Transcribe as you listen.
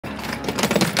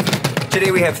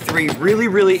Today we have three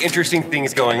really interesting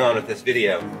things going on with this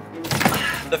video.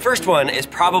 The first one is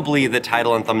probably the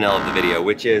title and thumbnail of the video,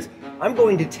 which is I'm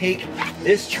going to take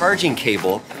this charging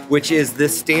cable, which is the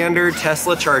standard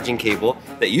Tesla charging cable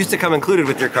that used to come included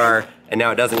with your car, and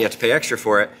now it doesn't, you have to pay extra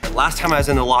for it. Last time I was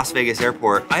in the Las Vegas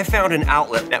airport, I found an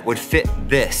outlet that would fit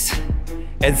this.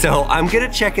 And so I'm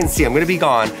gonna check and see. I'm gonna be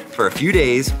gone for a few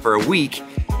days, for a week,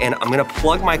 and I'm gonna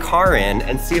plug my car in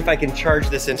and see if I can charge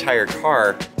this entire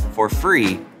car for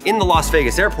free in the Las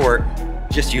Vegas airport,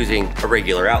 just using a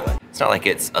regular outlet. It's not like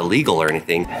it's illegal or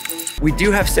anything. We do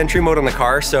have Sentry mode on the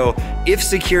car, so if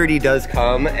security does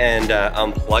come and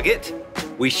unplug it,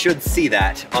 we should see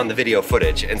that on the video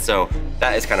footage, and so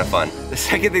that is kind of fun. The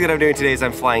second thing that I'm doing today is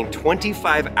I'm flying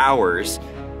 25 hours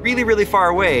really far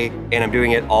away, and I'm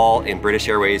doing it all in British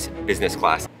Airways business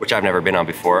class, which I've never been on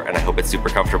before, and I hope it's super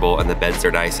comfortable and the beds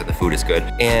are nice and the food is good.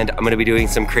 And I'm gonna be doing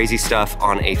some crazy stuff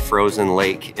on a frozen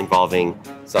lake involving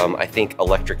some, I think,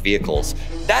 electric vehicles.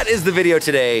 That is the video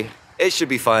today. It should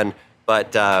be fun,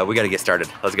 but we gotta get started.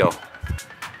 Let's go.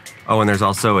 Oh, and there's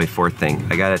also a fourth thing.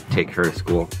 I gotta take her to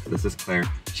school. This is Claire.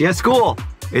 She has school.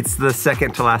 It's the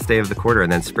second to last day of the quarter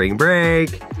and then spring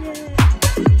break.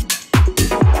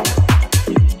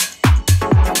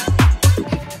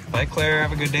 Bye, Claire.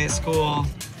 Have a good day at school.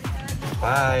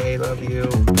 Bye. Love you.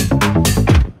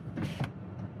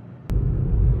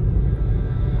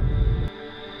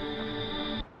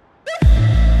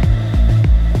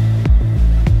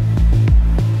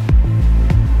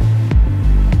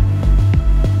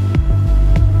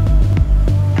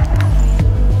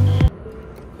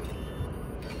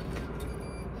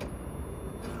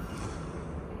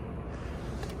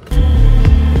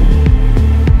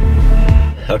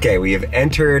 Okay, we have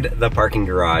entered the parking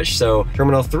garage. So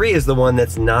Terminal 3 is the one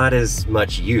that's not as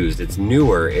much used. It's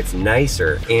newer, it's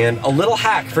nicer, and a little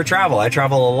hack for travel. I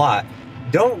travel a lot.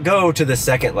 Don't go to the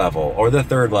second level or the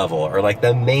third level or like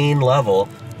the main level.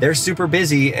 They're super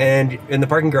busy and in the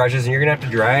parking garages, and you're gonna have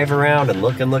to drive around and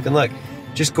look and look and look.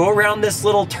 Just go around this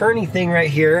little turny thing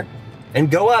right here and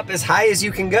go up as high as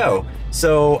you can go.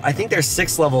 So I think there's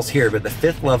 6 levels here, but the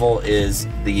 5th level is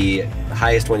the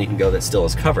highest one you can go that still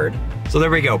is covered. So there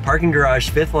we go, parking garage,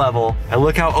 5th level, and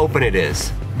look how open it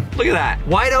is. Look at that,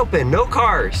 wide open, no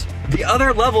cars. The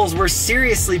other levels were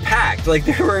seriously packed. Like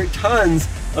there were tons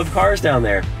of cars down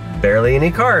there. Barely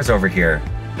any cars over here.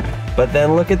 But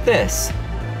then look at this.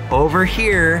 Over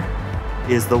here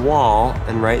is the wall,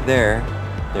 and right there,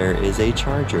 there is a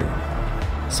charger.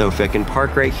 So if I can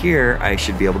park right here, I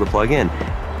should be able to plug in.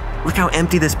 Look how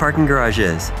empty this parking garage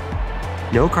is.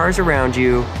 No cars around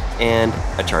you and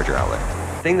a charger outlet.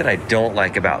 The thing that I don't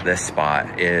like about this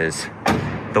spot is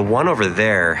the one over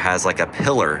there has like a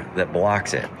pillar that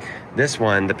blocks it. This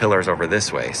one, the pillar's over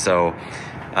this way. So,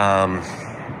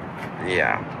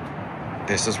 yeah,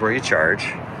 this is where you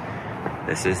charge.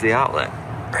 This is the outlet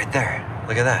right there.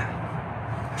 Look at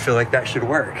that. I feel like that should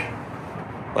work.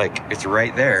 Like it's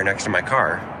right there next to my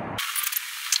car.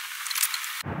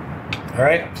 All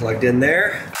right, plugged in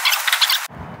there.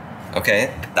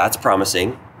 Okay, that's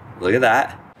promising. Look at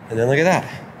that. And then look at that.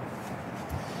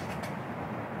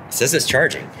 It says it's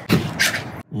charging.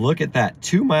 Look at that,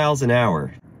 2 miles an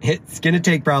hour. It's gonna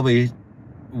take probably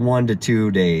 1 to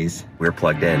 2 days. We're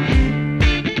plugged in.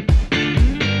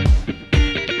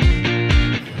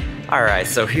 All right,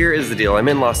 so here is the deal. I'm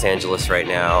in Los Angeles right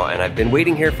now, and I've been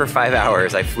waiting here for 5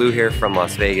 hours. I flew here from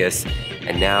Las Vegas,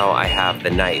 and now I have the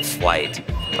night flight.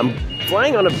 I'm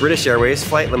flying on a British Airways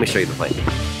flight. Let me show you the plane.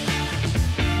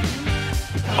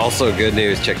 Also good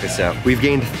news, check this out. We've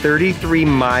gained 33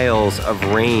 miles of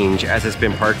range as it's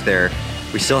been parked there.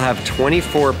 We still have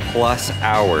 24 plus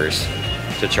hours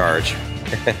to charge.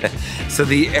 So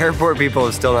the airport people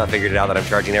have still not figured it out that I'm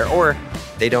charging there, or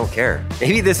they don't care.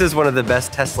 Maybe this is one of the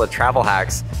best Tesla travel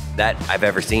hacks that I've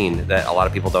ever seen that a lot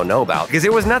of people don't know about. Because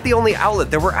it was not the only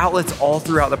outlet. There were outlets all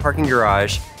throughout the parking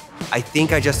garage. I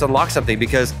think I just unlocked something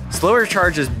because slower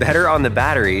charge is better on the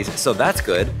batteries, so that's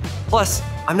good. Plus,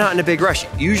 I'm not in a big rush.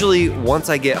 Usually, once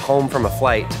I get home from a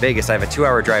flight to Vegas, I have a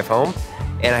 2-hour drive home,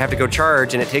 and I have to go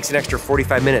charge, and it takes an extra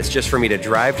 45 minutes just for me to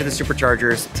drive to the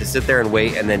superchargers, to sit there and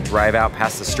wait, and then drive out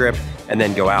past the strip, and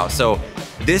then go out. So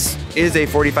this is a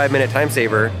 45-minute time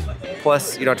saver,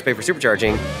 plus you don't have to pay for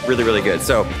supercharging. Really good.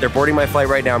 So they're boarding my flight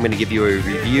right now. I'm gonna give you a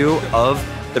review of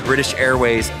the British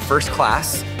Airways first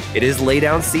class. It is lay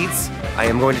down seats. I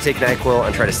am going to take NyQuil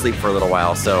and try to sleep for a little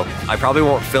while, so I probably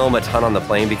won't film a ton on the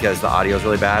plane because the audio is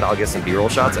really bad. I'll get some B-roll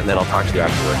shots and then I'll talk to you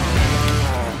afterward.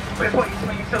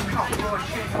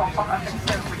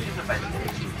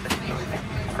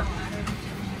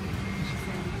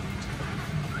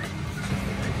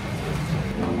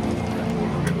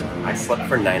 I slept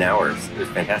for 9 hours. It was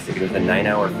fantastic. It was a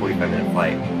 9-hour, 45-minute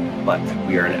flight, but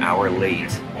we are an hour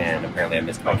late, and apparently I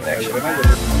missed my connection.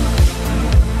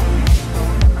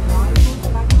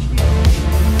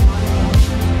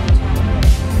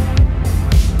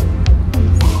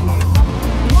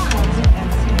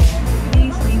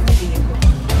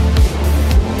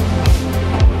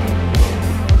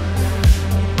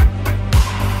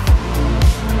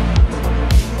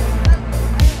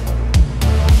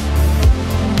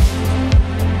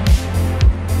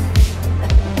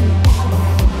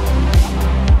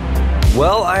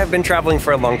 Well, I have been traveling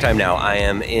for a long time now. I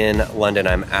am in London.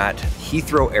 I'm at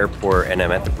Heathrow Airport and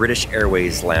I'm at the British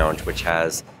Airways Lounge, which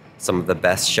has some of the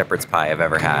best shepherd's pie I've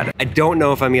ever had. I don't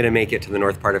know if I'm gonna make it to the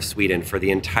north part of Sweden for the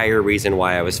entire reason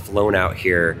why I was flown out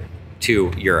here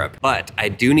to Europe. But I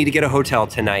do need to get a hotel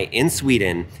tonight in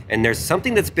Sweden, and there's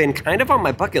something that's been kind of on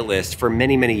my bucket list for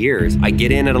many, many years. I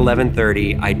get in at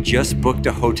 11:30, I just booked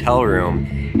a hotel room,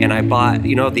 and I bought,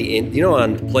 you know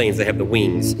on planes they have the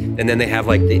wings, and then they have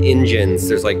like the engines.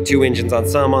 There's like 2 engines on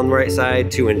some on the right side,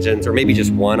 2 engines, or maybe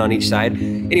just 1 on each side.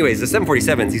 Anyways, the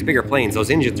 747s, these bigger planes, those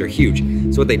engines are huge.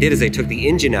 So what they did is they took the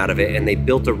engine out of it and they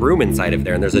built a room inside of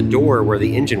there, and there's a door where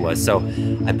the engine was. So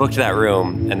I booked that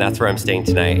room, and that's where I'm staying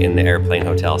tonight, in the airplane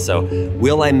hotel. So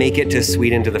will I make it to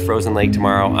Sweden to the frozen lake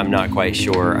tomorrow? I'm not quite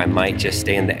sure. I might just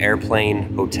stay in the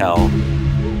airplane hotel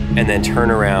and then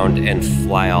turn around and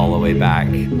fly all the way back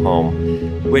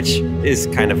home, which is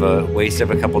kind of a waste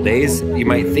of a couple days, you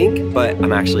might think, but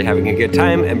I'm actually having a good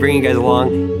time and bringing you guys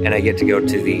along, and I get to go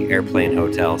to the airplane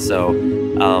hotel. So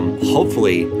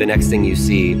hopefully the next thing you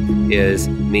see is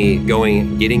me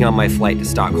getting on my flight to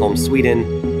Stockholm,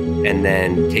 Sweden, and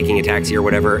then taking a taxi or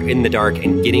whatever in the dark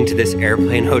and getting to this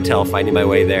airplane hotel, finding my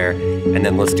way there, and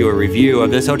then let's do a review of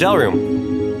this hotel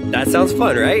room. That sounds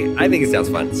fun, right? I think it sounds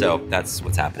fun, so that's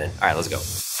what's happening. All right, let's go.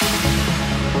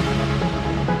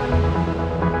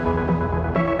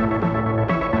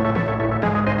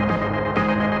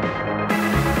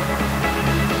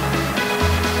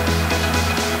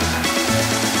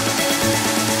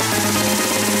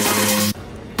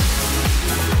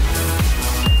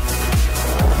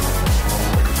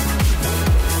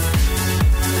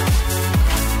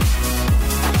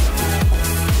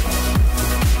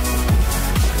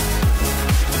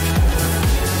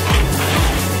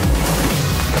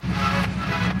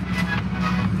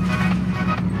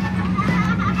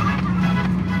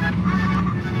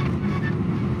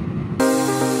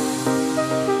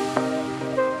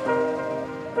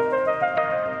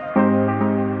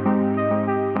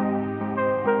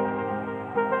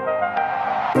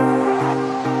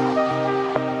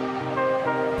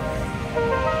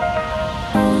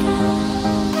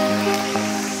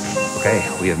 Okay,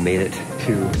 we have made it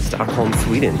to Stockholm,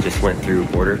 Sweden. Just went through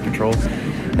border patrol,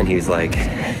 and he's like,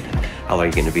 how long are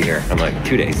you gonna be here? I'm like,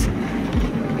 2 days.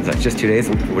 He's like, just 2 days?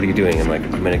 What are you doing? I'm like,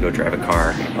 I'm gonna go drive a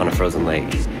car on a frozen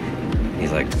lake.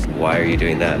 He's like, why are you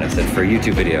doing that? And I said, for a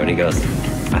YouTube video. And he goes,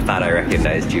 I thought I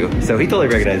recognized you. So he totally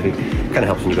recognized me. Kind of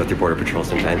helps when you go through border patrol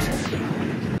sometimes.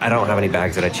 I don't have any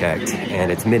bags that I checked,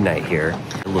 and it's midnight here.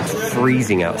 It looks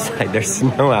freezing outside. There's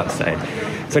snow outside.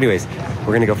 So anyways,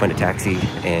 we're gonna go find a taxi,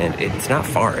 and it's not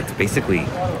far. It's basically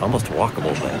almost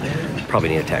walkable, but probably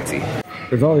need a taxi.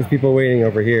 There's all these people waiting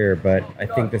over here, but I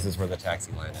think this is where the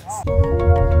taxi line is.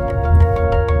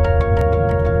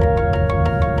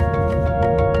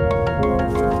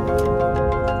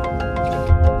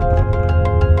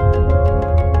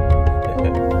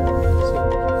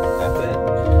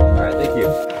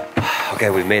 Okay,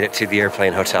 we made it to the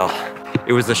airplane hotel.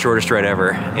 It was the shortest ride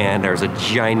ever, and there was a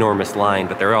ginormous line,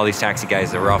 but there were all these taxi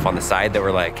guys that were off on the side that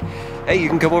were like, hey, you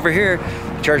can come over here.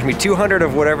 Charge me 200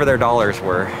 of whatever their dollars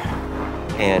were.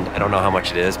 And I don't know how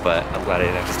much it is, but I'm glad I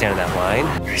didn't have to stand in that line.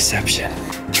 Reception.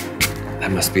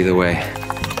 That must be the way.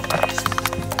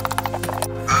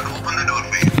 Open the door,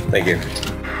 please. Thank you.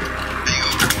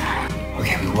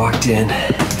 Okay, we walked in,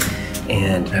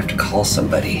 and I have to call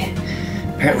somebody.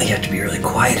 Apparently you have to be really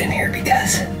quiet in here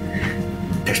because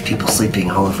there's people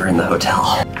sleeping all over in the hotel.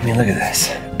 I mean, look at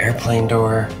this. Airplane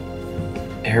door,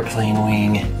 airplane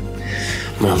wing.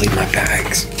 I'm gonna leave my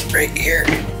bags right here.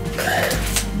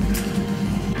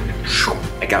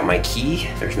 I got my key.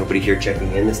 There's nobody here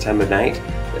checking in this time of night.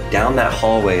 But down that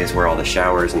hallway is where all the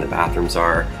showers and the bathrooms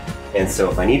are. And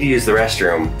so if I need to use the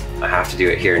restroom, I have to do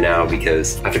it here now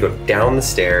because I have to go down the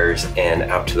stairs and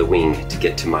out to the wing to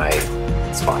get to my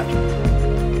spot.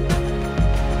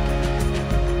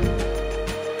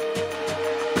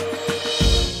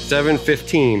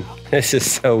 7:15. This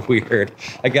is so weird.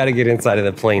 I gotta get inside of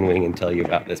the plane wing and tell you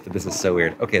about this, but this is so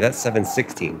weird. Okay, that's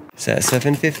 7:16. Is that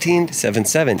 7:15 to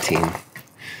 7:17?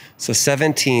 So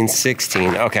 17,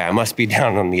 16. Okay, I must be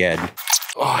down on the edge.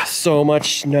 Oh, so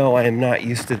much snow. I am not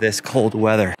used to this cold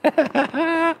weather.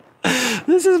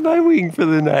 This is my wing for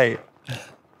the night.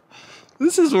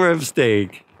 This is where I'm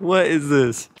staying. What is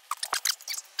this?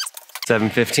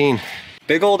 7:15.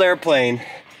 Big old airplane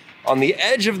on the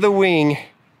edge of the wing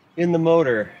in the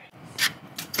motor.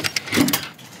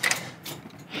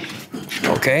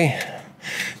 Okay.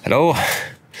 Hello.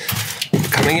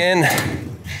 Coming in.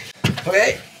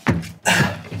 Okay.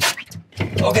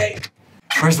 Okay.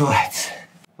 Where's the lights?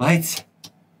 Lights?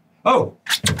 Oh!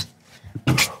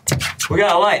 We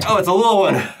got a light. Oh, it's a little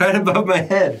one right above my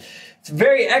head. It's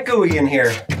very echoey in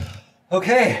here.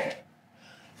 Okay.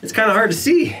 It's kind of hard to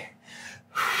see.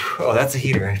 Oh, that's a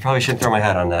heater. I probably shouldn't throw my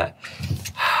hat on that.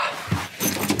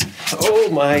 Oh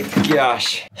my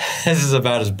gosh. This is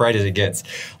about as bright as it gets.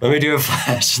 Let me do a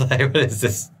flashlight. What is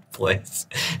this place?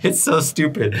 It's so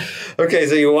stupid. Okay,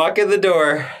 so you walk in the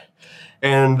door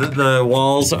and the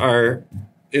walls are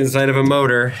inside of a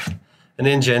motor, an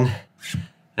engine.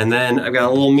 And then I've got a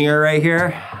little mirror right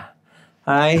here.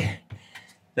 Hi.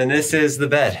 Then this is the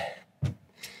bed.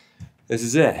 This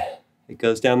is it. It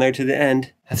goes down there to the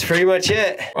end. That's pretty much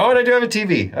it. Oh, and I do have a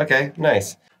TV. Okay,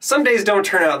 nice. Some days don't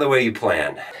turn out the way you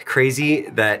plan. Crazy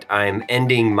that I'm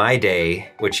ending my day,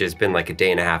 which has been like a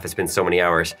day and a half, it's been so many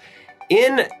hours,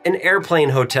 in an airplane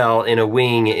hotel in a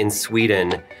wing in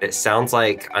Sweden. It sounds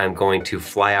like I'm going to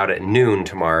fly out at noon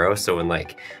tomorrow, so in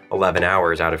like 11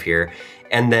 hours out of here,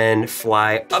 and then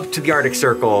fly up to the Arctic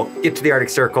Circle, get to the Arctic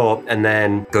Circle, and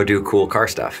then go do cool car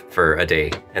stuff for a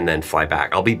day, and then fly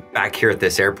back. I'll be back here at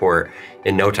this airport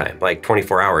in no time, like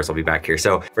 24 hours I'll be back here.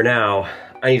 So for now,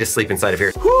 I need to sleep inside of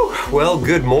here. Whew. Well,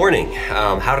 good morning.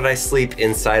 How did I sleep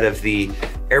inside of the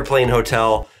airplane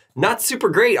hotel? Not super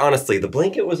great, honestly. The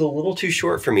blanket was a little too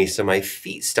short for me, so my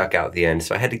feet stuck out the end.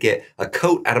 So I had to get a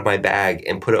coat out of my bag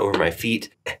and put it over my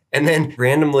feet. And then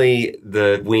randomly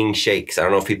the wing shakes. I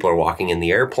don't know if people are walking in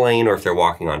the airplane or if they're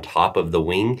walking on top of the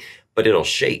wing, but it'll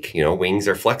shake. You know, wings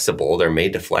are flexible. They're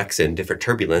made to flex in different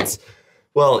turbulence.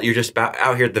 Well, you're just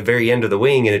out here at the very end of the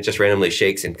wing and it just randomly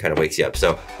shakes and kind of wakes you up.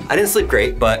 So I didn't sleep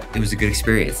great, but it was a good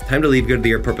experience. Time to leave, go to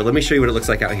the airport, but let me show you what it looks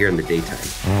like out here in the daytime.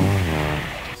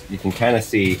 You can kind of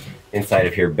see inside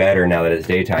of here better now that it's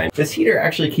daytime. This heater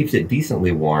actually keeps it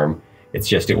decently warm. It's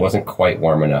just, it wasn't quite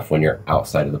warm enough when you're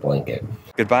outside of the blanket.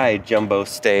 Goodbye, Jumbo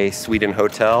Stay Sweden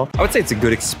Hotel. I would say it's a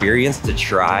good experience to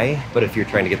try, but if you're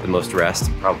trying to get the most rest,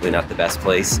 probably not the best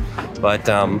place. But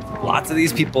lots of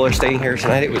these people are staying here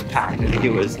tonight. It was packed. I think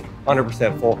it was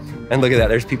 100% full. And look at that,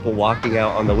 there's people walking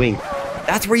out on the wing.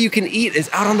 That's where you can eat, is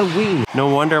out on the wing. No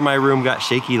wonder my room got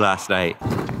shaky last night.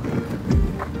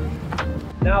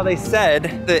 Now they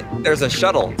said that there's a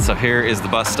shuttle. So here is the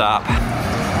bus stop.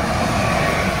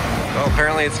 Well,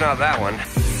 apparently it's not that one.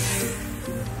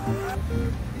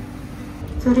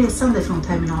 För resande från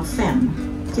terminal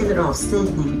 5 gäller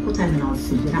avstigning på terminal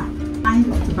 4.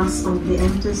 The bus only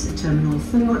enters terminal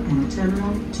 4 and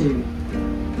terminal 2.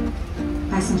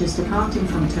 Passengers departing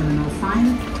from terminal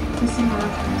 5, pressing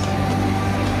out.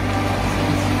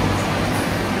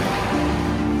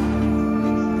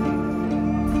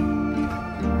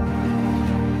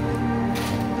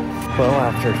 Well,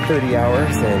 after 30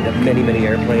 hours and many, many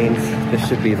airplanes, this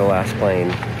should be the last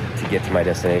plane to get to my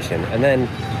destination. And then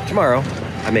tomorrow,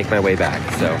 I make my way back.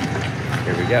 So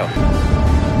here we go.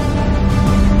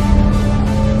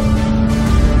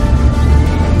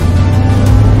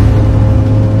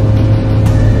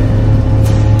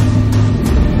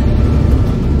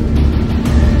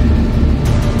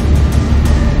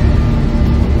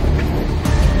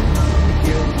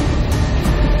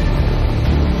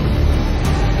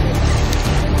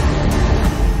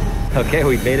 Okay,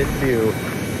 we made it to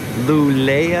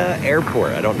Luleå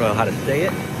Airport. I don't know how to say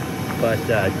it, but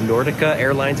Nordica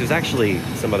Airlines. It was actually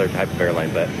some other type of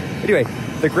airline, but anyway,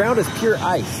 the ground is pure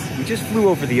ice. We just flew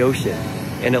over the ocean,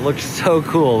 and it looked so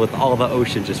cool with all the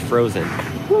ocean just frozen.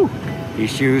 Whew.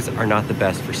 These shoes are not the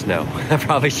best for snow. I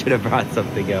probably should have brought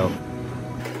something out.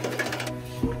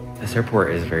 This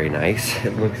airport is very nice.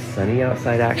 It looks sunny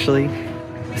outside, actually.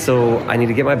 So I need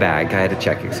to get my bag. I had to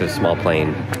check it, so it's a small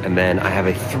plane. And then I have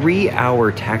a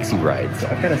 3-hour taxi ride. So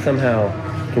I've got to somehow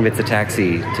convince a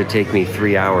taxi to take me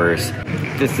 3 hours.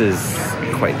 This is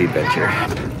quite the adventure.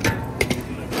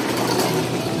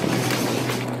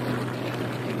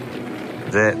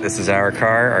 This is our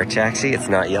car, our taxi. It's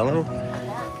not yellow.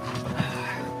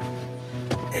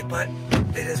 But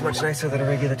it is much nicer than a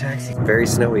regular taxi. Very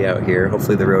snowy out here.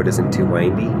 Hopefully the road isn't too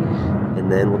windy. And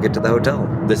then we'll get to the hotel.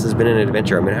 This has been an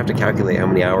adventure. I'm gonna have to calculate how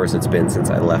many hours it's been since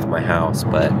I left my house,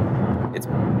 but it's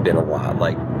been a lot,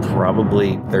 like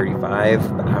probably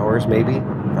 35 hours maybe.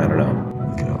 I don't know.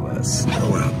 Look at all that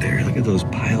snow out there. Look at those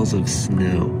piles of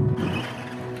snow.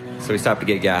 So we stopped to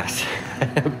get gas.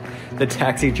 The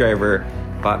taxi driver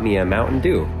bought me a Mountain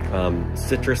Dew,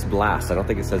 Citrus Blast. I don't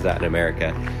think it says that in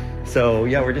America. So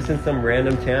yeah, we're just in some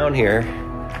random town here.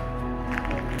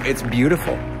 It's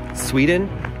beautiful. Sweden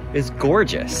is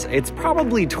gorgeous. It's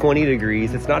probably 20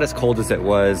 degrees. It's not as cold as it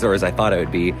was or as I thought it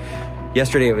would be.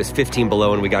 Yesterday it was 15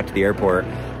 below when we got to the airport,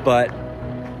 but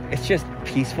it's just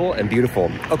peaceful and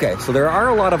beautiful. Okay, so there are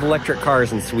a lot of electric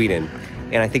cars in Sweden,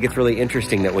 and I think it's really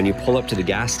interesting that when you pull up to the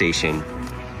gas station,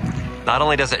 not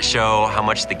only does it show how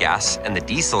much the gas and the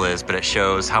diesel is, but it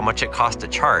shows how much it costs to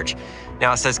charge.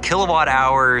 Now it says kilowatt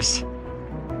hours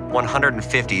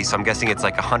 150, so I'm guessing it's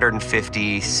like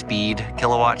 150 speed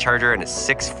kilowatt charger, and it's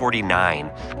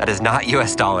 $6.49. That is not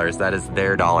US dollars, that is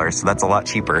their dollars, so that's a lot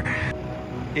cheaper.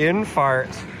 In fart,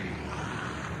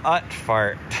 ut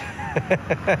fart.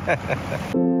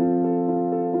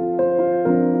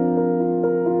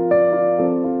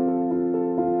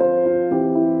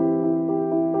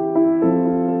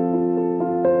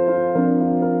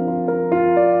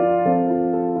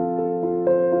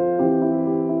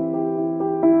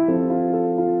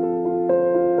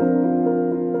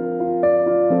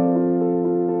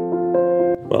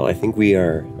 Well, I think we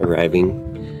are arriving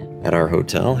at our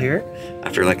hotel here.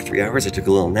 After like 3 hours, I took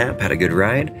a little nap, had a good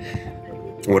ride.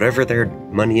 Whatever their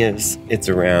money is, it's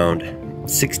around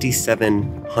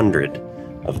 6,700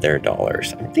 of their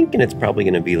dollars. I'm thinking it's probably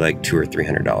gonna be like $200 or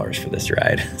 $300 for this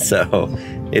ride. So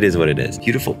it is what it is.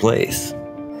 Beautiful place.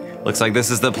 Looks like this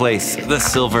is the place, the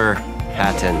Silver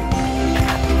Hatton.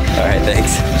 All right,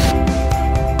 thanks.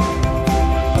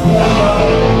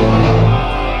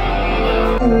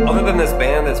 Other than this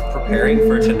band that's preparing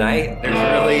for tonight, there's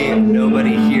really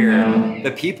nobody here.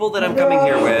 The people that I'm coming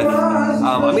here with,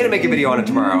 I'm gonna make a video on it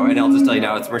tomorrow, and I'll just tell you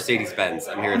now, it's Mercedes-Benz.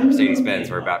 I'm here at the Mercedes-Benz,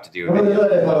 we're about to do a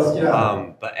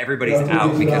video. But everybody's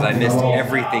out because I missed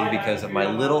everything because of my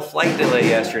little flight delay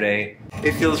yesterday.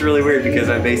 It feels really weird because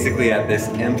I'm basically at this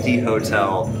empty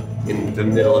hotel in the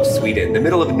middle of Sweden, the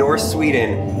middle of North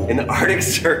Sweden in the Arctic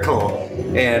Circle,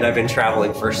 and I've been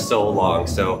traveling for so long.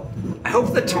 So I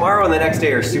hope that tomorrow and the next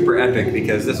day are super epic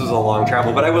because this was a long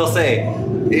travel, but I will say,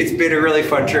 it's been a really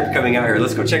fun trip coming out here.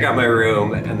 Let's go check out my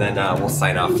room and then we'll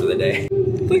sign off for the day.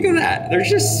 Look at that, there's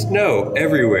just snow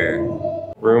everywhere.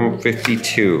 Room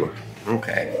 52,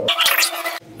 okay.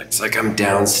 Looks like I'm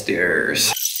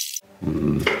downstairs.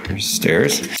 There's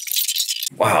stairs.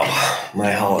 Wow,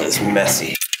 my hall is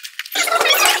messy.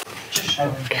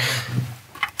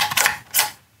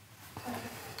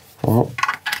 Oh.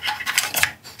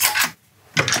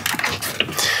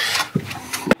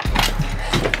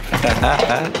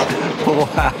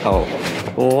 Wow,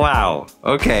 wow,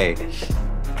 okay.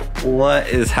 What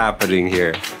is happening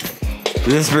here?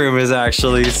 This room is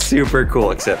actually super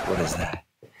cool, except what is that?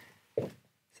 Is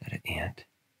that an ant?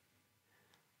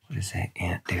 What is that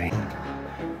ant doing?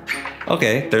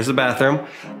 Okay, there's the bathroom.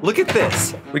 Look at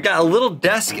this. We got a little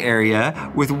desk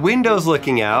area with windows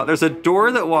looking out. There's a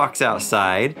door that walks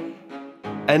outside.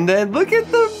 And then look at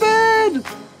the bed.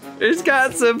 It's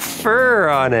got some fur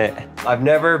on it. I've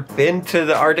never been to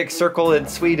the Arctic Circle in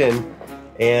Sweden,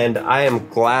 and I am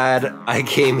glad I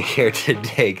came here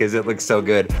today because it looks so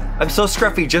good. I'm so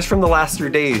scruffy just from the last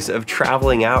 3 days of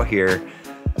traveling out here.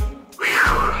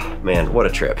 Whew, man, what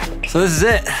a trip. So this is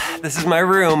it. This is my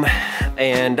room,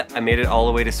 and I made it all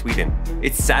the way to Sweden.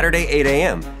 It's Saturday, 8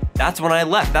 a.m. That's when I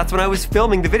left. That's when I was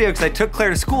filming the video because I took Claire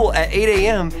to school at 8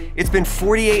 a.m. It's been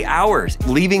 48 hours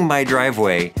leaving my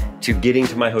driveway to getting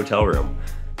to my hotel room.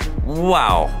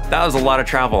 Wow, that was a lot of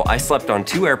travel. I slept on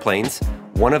 2 airplanes.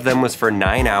 One of them was for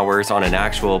 9 hours on an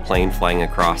actual plane flying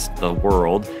across the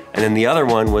world. And then the other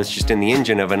one was just in the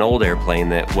engine of an old airplane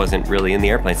that wasn't really in the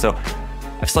airplane. So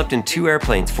I've slept in 2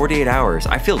 airplanes, 48 hours.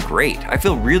 I feel great. I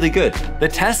feel really good. The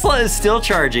Tesla is still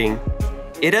charging.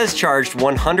 It has charged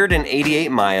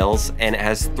 188 miles and it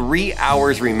has 3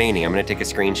 hours remaining. I'm gonna take a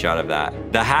screenshot of that.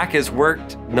 The hack has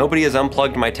worked. Nobody has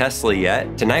unplugged my Tesla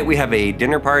yet. Tonight we have a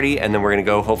dinner party and then we're gonna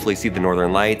go hopefully see the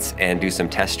Northern Lights and do some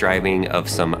test driving of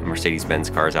some Mercedes-Benz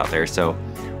cars out there. So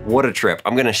what a trip.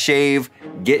 I'm gonna shave,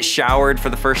 get showered for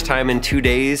the first time in 2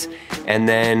 days, and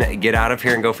then get out of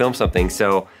here and go film something.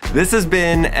 So this has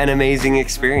been an amazing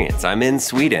experience. I'm in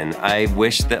Sweden. I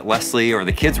wish that Leslie or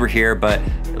the kids were here, but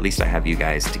at least I have you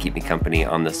guys to keep me company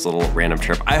on this little random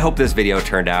trip. I hope this video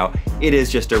turned out. It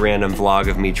is just a random vlog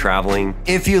of me traveling.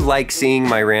 If you like seeing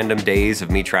my random days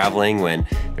of me traveling when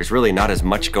there's really not as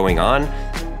much going on,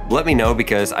 Let me know,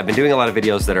 because I've been doing a lot of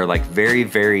videos that are like very,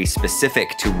 very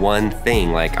specific to one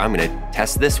thing. Like, I'm gonna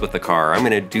test this with the car, I'm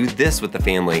gonna do this with the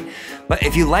family. But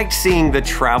if you liked seeing the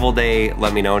travel day,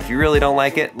 let me know. And if you really don't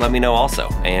like it, let me know also,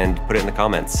 and put it in the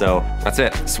comments. So that's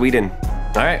it, Sweden.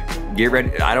 All right, get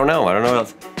ready. I don't know what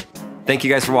else. Thank you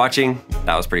guys for watching.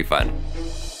 That was pretty fun.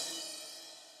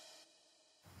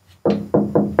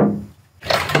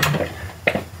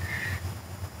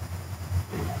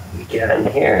 We got in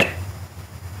here.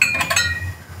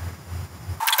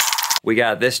 We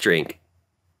got this drink,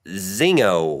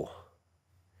 Zingo.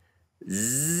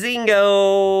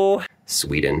 Zingo.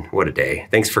 Sweden, what a day.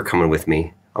 Thanks for coming with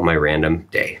me on my random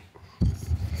day.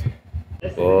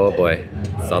 Oh boy,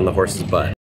 it's on the horse's butt.